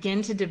world. You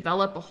begin to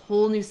develop a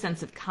whole new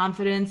sense of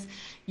confidence.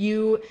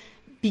 You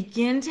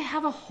begin to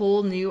have a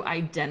whole new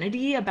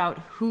identity about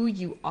who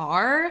you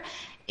are.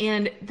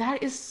 And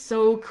that is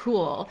so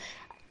cool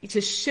to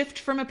shift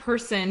from a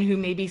person who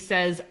maybe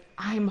says,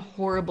 I'm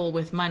horrible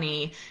with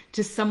money,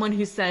 to someone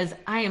who says,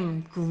 I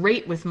am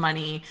great with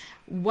money.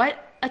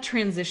 What a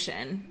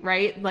transition,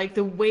 right? Like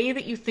the way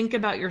that you think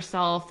about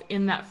yourself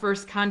in that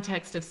first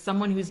context of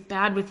someone who's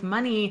bad with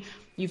money,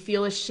 you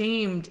feel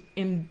ashamed,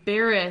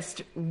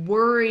 embarrassed,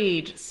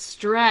 worried,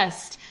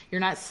 stressed.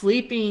 You're not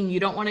sleeping. You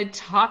don't want to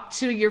talk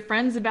to your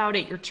friends about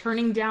it. You're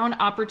turning down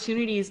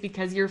opportunities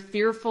because you're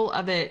fearful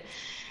of it.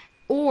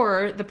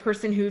 Or the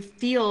person who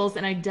feels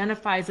and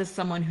identifies as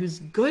someone who's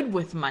good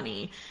with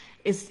money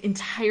is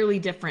entirely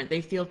different.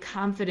 They feel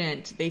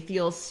confident. They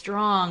feel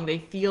strong. They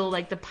feel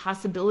like the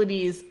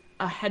possibilities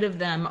ahead of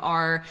them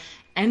are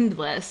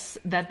endless,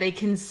 that they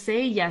can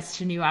say yes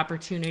to new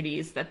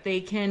opportunities, that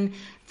they can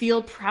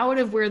feel proud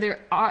of where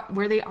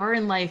they are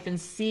in life and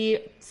see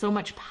so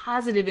much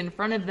positive in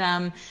front of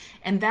them.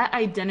 And that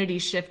identity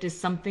shift is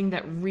something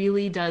that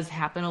really does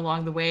happen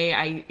along the way.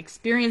 I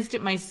experienced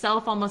it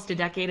myself almost a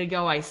decade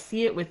ago. I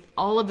see it with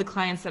all of the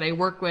clients that I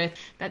work with,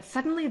 that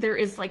suddenly there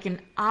is like an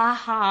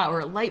aha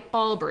or a light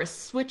bulb or a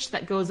switch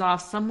that goes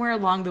off somewhere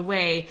along the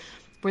way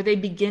where they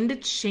begin to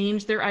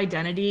change their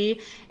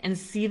identity and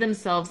see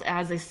themselves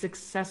as a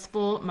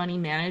successful money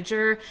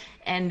manager.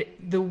 And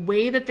the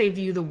way that they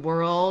view the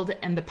world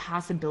and the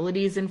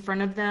possibilities in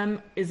front of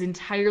them is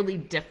entirely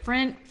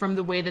different from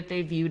the way that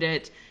they viewed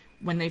it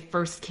when they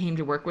first came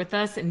to work with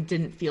us and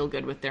didn't feel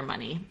good with their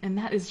money. And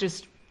that is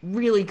just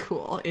really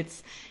cool.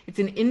 It's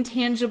an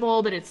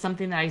intangible, but it's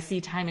something that I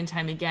see time and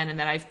time again and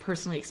that I've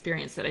personally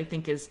experienced that I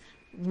think is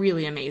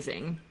really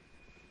amazing.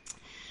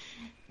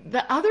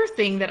 The other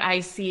thing that I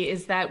see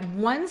is that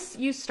once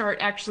you start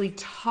actually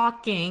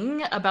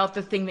talking about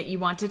the thing that you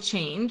want to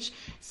change,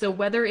 so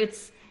whether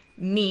it's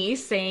me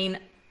saying,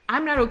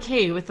 I'm not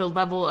okay with the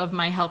level of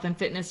my health and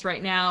fitness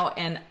right now,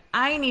 and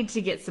I need to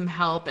get some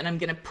help, and I'm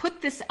going to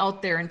put this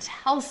out there and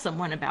tell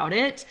someone about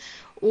it,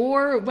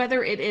 or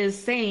whether it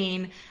is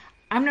saying,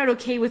 I'm not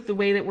okay with the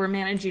way that we're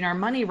managing our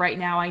money right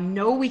now. I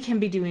know we can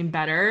be doing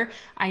better.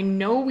 I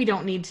know we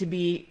don't need to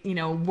be,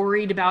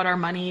 worried about our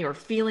money or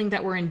feeling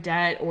that we're in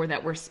debt or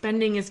that we're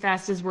spending as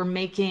fast as we're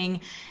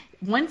making.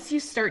 Once you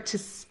start to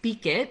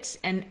speak it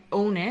and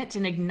own it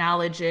and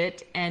acknowledge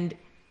it and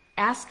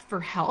ask for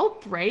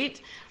help,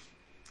 right?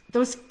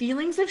 those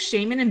feelings of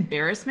shame and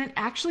embarrassment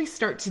actually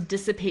start to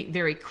dissipate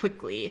very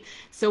quickly.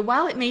 So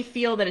while it may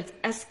feel that it's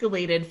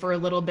escalated for a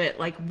little bit,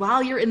 like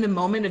while you're in the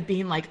moment of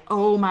being like,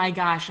 oh my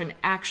gosh, I'm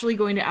actually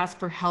going to ask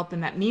for help,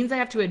 and that means I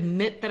have to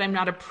admit that I'm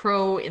not a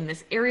pro in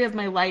this area of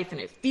my life,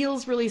 and it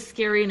feels really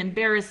scary and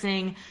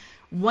embarrassing.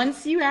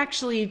 Once you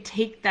actually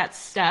take that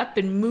step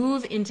and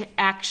move into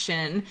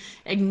action,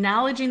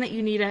 acknowledging that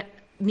you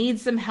need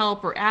some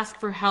help or ask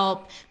for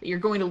help, that you're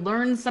going to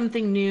learn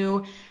something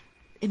new,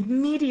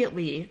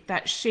 immediately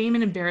that shame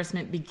and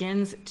embarrassment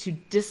begins to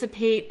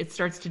dissipate. It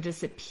starts to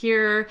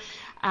disappear.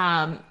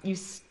 You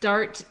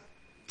start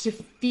to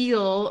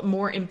feel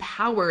more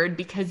empowered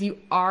because you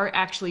are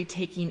actually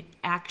taking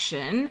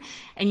action,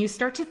 and you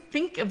start to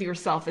think of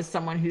yourself as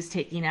someone who's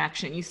taking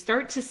action. You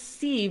start to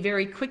see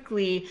very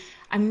quickly,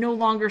 I'm no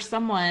longer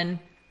someone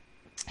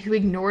who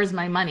ignores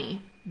my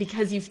money,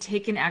 because you've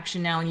taken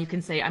action now, and you can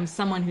say, I'm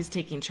someone who's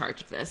taking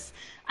charge of this.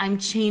 I'm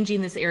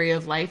changing this area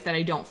of life that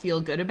I don't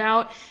feel good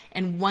about.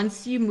 And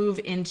once you move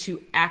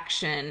into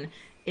action,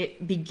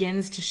 it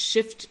begins to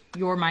shift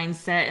your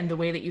mindset and the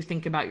way that you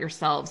think about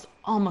yourselves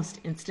almost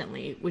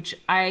instantly, which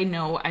I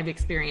know I've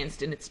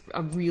experienced, and it's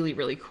a really,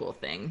 really cool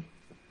thing.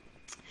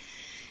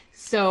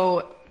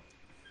 So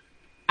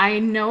I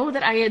know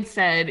that I had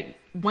said,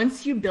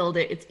 once you build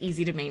it, it's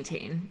easy to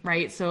maintain,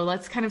 right? So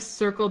let's kind of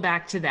circle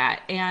back to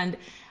that. And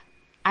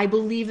I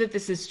believe that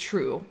this is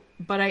true,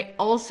 but I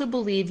also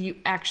believe you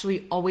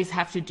actually always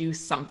have to do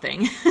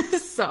something.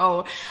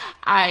 So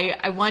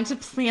I want to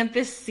plant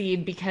this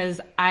seed, because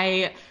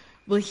I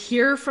will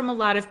hear from a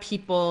lot of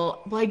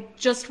people, well, I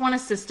just want a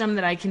system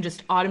that I can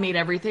just automate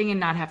everything and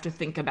not have to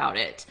think about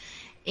it.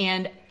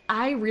 And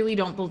I really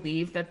don't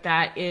believe that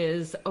that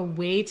is a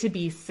way to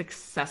be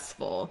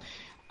successful.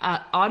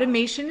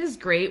 Automation is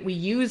great. We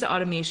use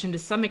automation to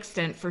some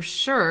extent for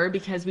sure,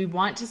 because we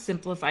want to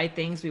simplify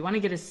things. We want to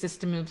get a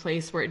system in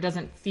place where it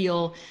doesn't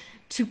feel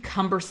too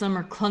cumbersome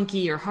or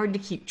clunky or hard to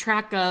keep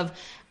track of,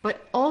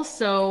 but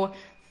also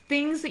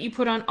things that you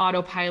put on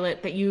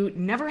autopilot that you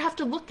never have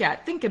to look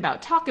at, think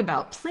about, talk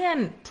about,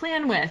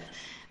 plan with.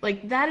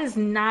 Like, that is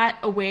not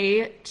a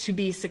way to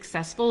be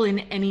successful in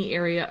any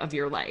area of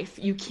your life.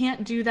 You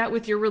can't do that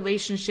with your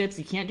relationships.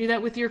 You can't do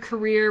that with your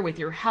career, with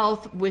your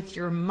health, with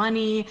your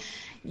money.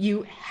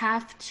 You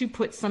have to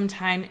put some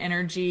time,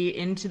 energy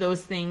into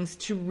those things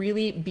to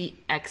really be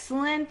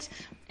excellent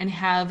and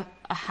have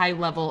a high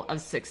level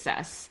of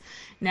success.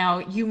 Now,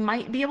 you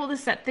might be able to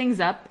set things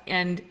up,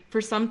 and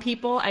for some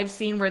people I've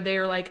seen where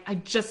they're like, I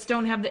just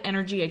don't have the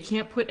energy. I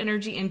can't put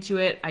energy into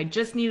it. I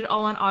just need it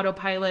all on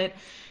autopilot.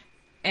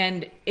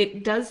 And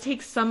it does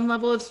take some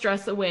level of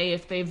stress away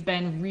if they've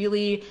been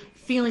really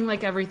feeling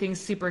like everything's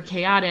super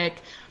chaotic,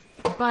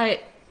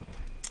 but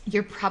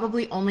you're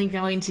probably only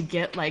going to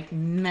get like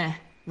meh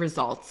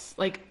results,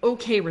 like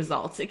okay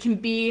results. It can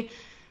be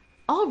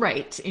all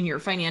right in your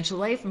financial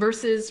life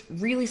versus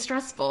really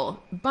stressful,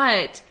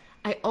 but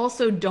I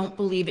also don't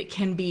believe it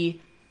can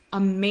be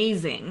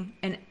amazing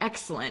and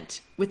excellent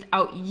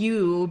without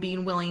you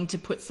being willing to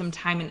put some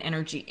time and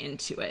energy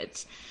into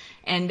it.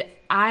 And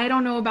I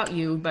don't know about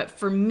you, but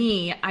for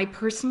me, I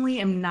personally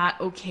am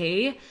not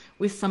okay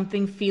with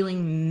something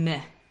feeling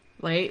meh,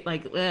 right?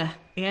 Like, ugh,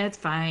 yeah, it's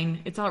fine.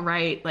 It's all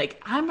right.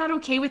 Like, I'm not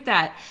okay with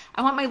that.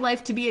 I want my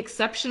life to be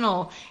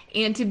exceptional.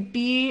 And to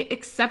be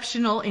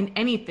exceptional in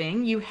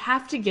anything, you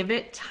have to give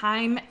it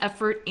time,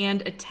 effort,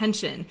 and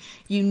attention.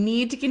 You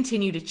need to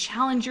continue to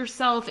challenge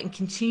yourself and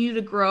continue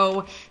to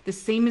grow. The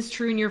same is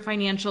true in your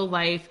financial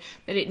life,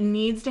 that it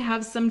needs to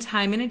have some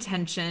time and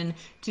attention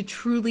to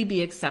truly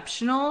be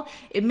exceptional.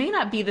 It may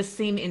not be the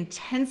same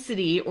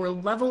intensity or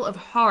level of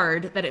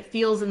hard that it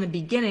feels in the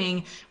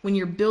beginning when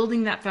you're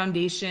building that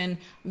foundation,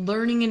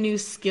 learning a new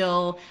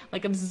skill,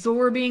 like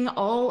absorbing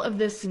all of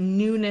this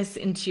newness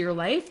into your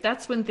life.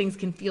 That's when things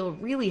can feel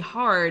really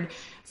hard.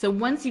 So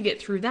once you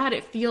get through that,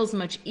 it feels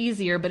much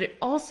easier, but it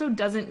also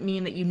doesn't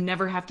mean that you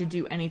never have to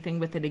do anything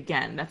with it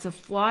again. That's a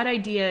flawed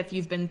idea if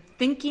you've been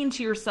thinking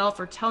to yourself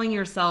or telling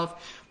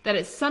yourself that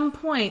at some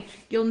point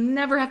you'll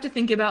never have to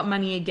think about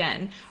money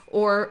again.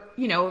 Or,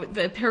 you know,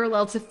 the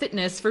parallel to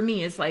fitness for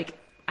me is like,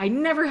 I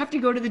never have to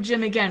go to the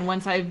gym again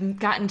once I've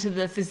gotten to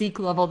the physique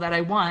level that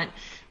I want,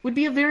 would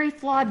be a very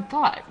flawed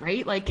thought,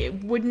 right? Like,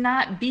 it would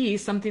not be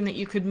something that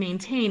you could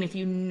maintain if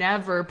you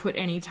never put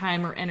any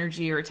time or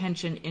energy or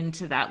attention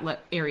into that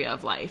area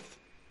of life.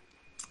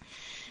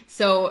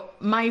 So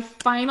my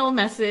final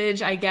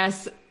message, I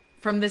guess,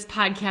 from this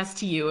podcast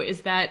to you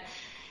is that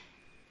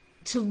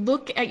to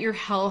look at your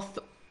health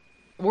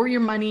or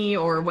your money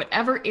or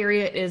whatever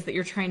area it is that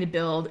you're trying to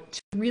build,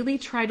 to really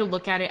try to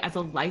look at it as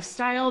a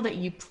lifestyle that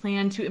you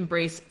plan to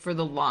embrace for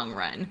the long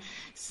run.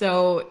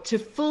 So to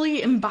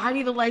fully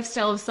embody the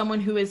lifestyle of someone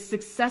who is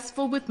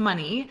successful with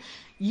money,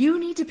 you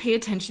need to pay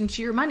attention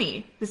to your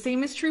money. The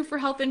same is true for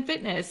health and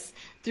fitness.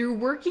 Through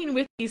working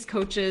with these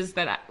coaches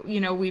that, you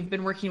know, we've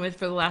been working with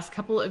for the last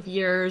couple of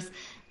years,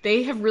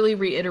 they have really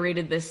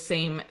reiterated this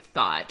same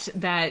thought,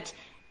 that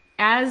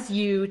as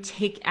you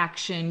take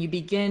action, you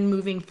begin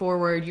moving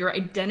forward, your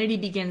identity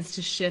begins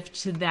to shift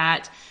to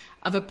that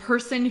of a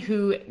person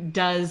who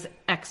does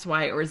X,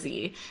 Y, or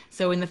Z.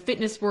 So in the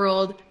fitness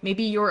world,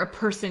 maybe you're a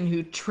person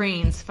who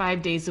trains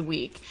 5 days a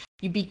week.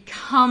 You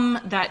become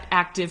that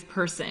active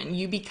person.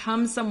 You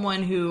become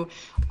someone who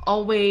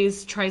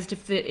always tries to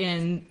fit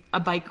in a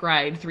bike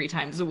ride 3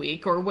 times a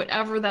week or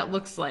whatever that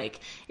looks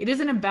like. It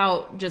isn't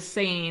about just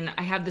saying,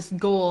 I have this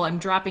goal, I'm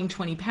dropping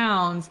 20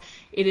 pounds.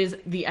 It is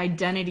the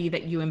identity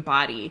that you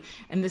embody.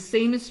 And the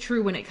same is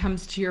true when it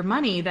comes to your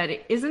money, that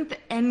it isn't the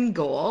end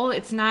goal.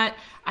 It's not,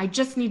 I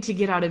just need to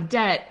get out of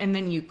debt and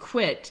then you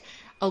quit.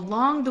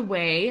 Along the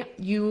way,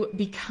 you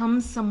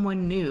become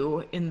someone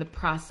new in the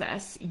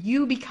process.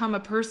 You become a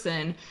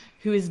person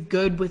who is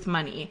good with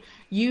money.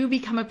 You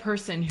become a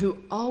person who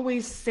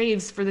always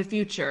saves for the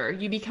future.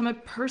 You become a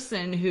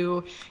person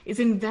who is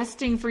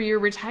investing for your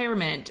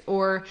retirement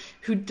or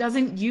who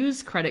doesn't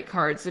use credit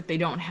cards if they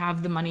don't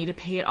have the money to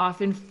pay it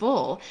off in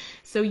full.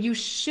 So you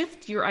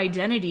shift your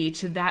identity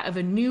to that of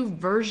a new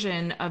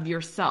version of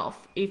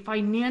yourself, a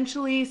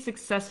financially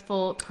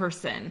successful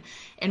person.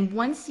 And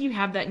once you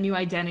have that new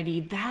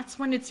identity, that's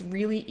when it's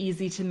really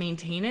easy to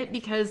maintain it,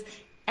 because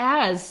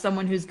as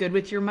someone who's good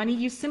with your money,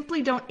 you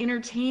simply don't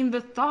entertain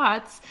the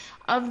thoughts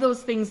of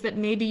those things that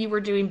maybe you were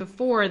doing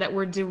before that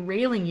were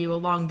derailing you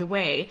along the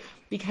way,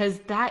 because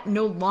that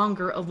no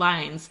longer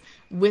aligns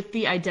with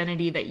the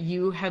identity that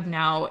you have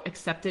now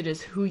accepted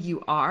as who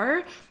you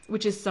are,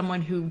 which is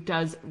someone who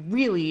does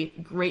really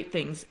great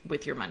things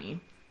with your money.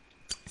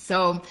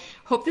 So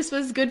hope this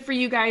was good for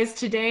you guys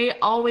today.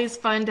 Always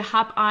fun to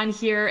hop on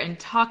here and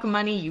talk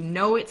money. You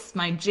know it's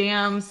my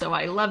jam, so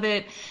I love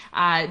it.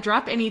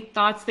 Drop any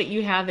thoughts that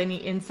you have, any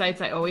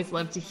insights. I always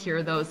love to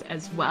hear those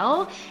as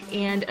well.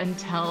 And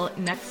until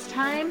next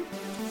time,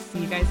 see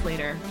you guys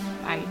later.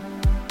 Bye.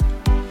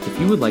 If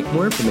you would like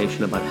more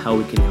information about how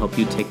we can help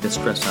you take the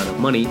stress out of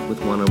money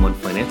with one-on-one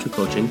financial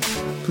coaching,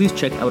 please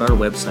check out our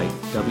website,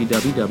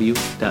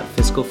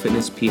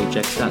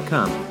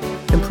 www.fiscalfitnesspHX.com.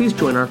 And please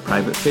join our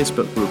private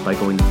Facebook group by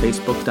going to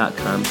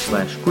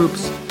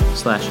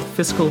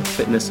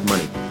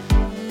facebook.com/groups/fiscalfitnessmoney.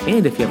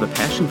 And if you have a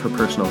passion for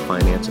personal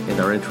finance and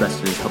are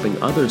interested in helping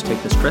others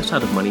take the stress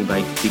out of money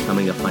by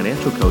becoming a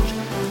financial coach,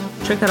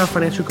 check out our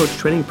financial coach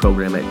training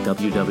program at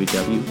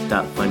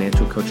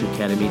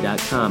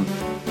www.financialcoachacademy.com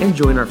and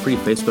join our free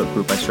Facebook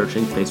group by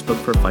searching Facebook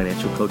for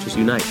Financial Coaches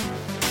Unite.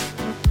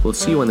 We'll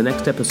see you on the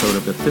next episode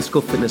of the Fiscal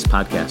Fitness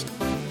Podcast,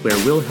 where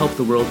we'll help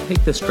the world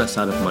take the stress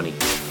out of money.